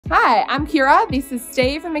Hi, I'm Kira. This is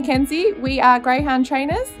Steve and Mackenzie. We are greyhound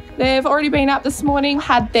trainers. They've already been up this morning,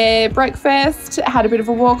 had their breakfast, had a bit of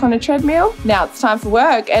a walk on a treadmill. Now it's time for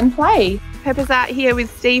work and play. Pepper's out here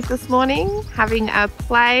with Steve this morning, having a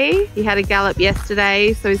play. He had a gallop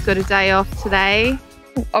yesterday, so he's got a day off today.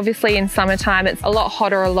 Obviously in summertime it's a lot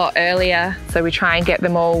hotter a lot earlier, so we try and get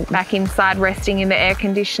them all back inside resting in the air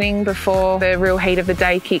conditioning before the real heat of the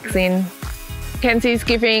day kicks in. Kenzie's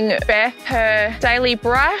giving Beth her daily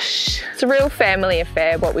brush. It's a real family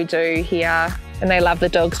affair what we do here, and they love the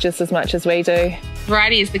dogs just as much as we do.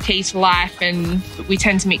 Variety is the key to life, and we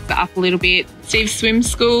tend to mix it up a little bit. Steve's swim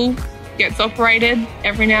school gets operated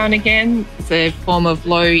every now and again. It's a form of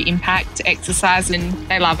low impact exercise and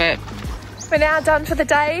they love it. We're now done for the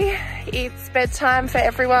day. It's bedtime for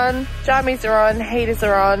everyone. Jammies are on, heaters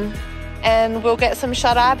are on, and we'll get some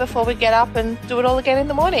shut-eye before we get up and do it all again in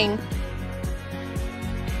the morning.